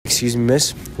Excuse me,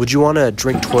 miss. Would you want to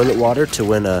drink toilet water to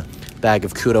win a bag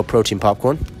of Kudo Protein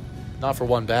Popcorn? Not for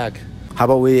one bag. How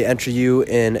about we enter you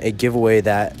in a giveaway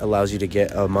that allows you to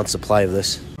get a month's supply of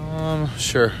this?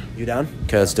 Sure. You down?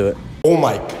 Okay, let's do it. Oh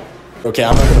my. Okay,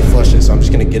 I'm not going to flush it, so I'm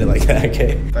just going to get it like that,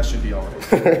 okay? That should be all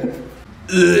right.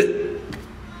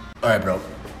 All right, bro.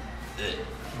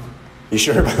 You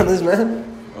sure about this,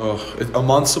 man? Oh, a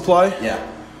month's supply? Yeah.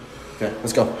 Okay,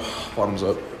 let's go. Bottoms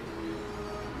up.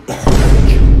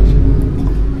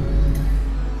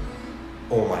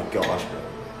 Oh my gosh, bro.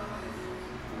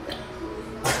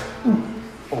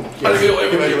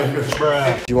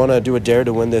 Do you want to do a dare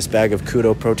to win this bag of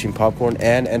Kudo Protein Popcorn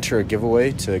and enter a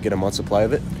giveaway to get a month's supply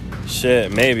of it?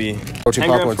 Shit, maybe. Protein 10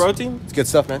 popcorn. grams protein? It's good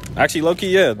stuff, man. Actually,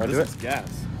 low-key, yeah. Wanna This do is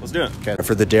gas. Let's do it. Okay.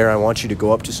 For the dare, I want you to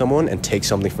go up to someone and take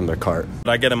something from their cart.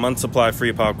 I get a month's supply of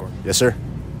free popcorn. Yes, sir.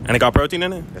 And it got protein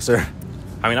in it? Yes, sir.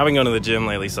 I mean, I've been going to the gym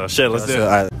lately, so shit, let's do it. All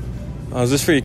right. Oh, is this free?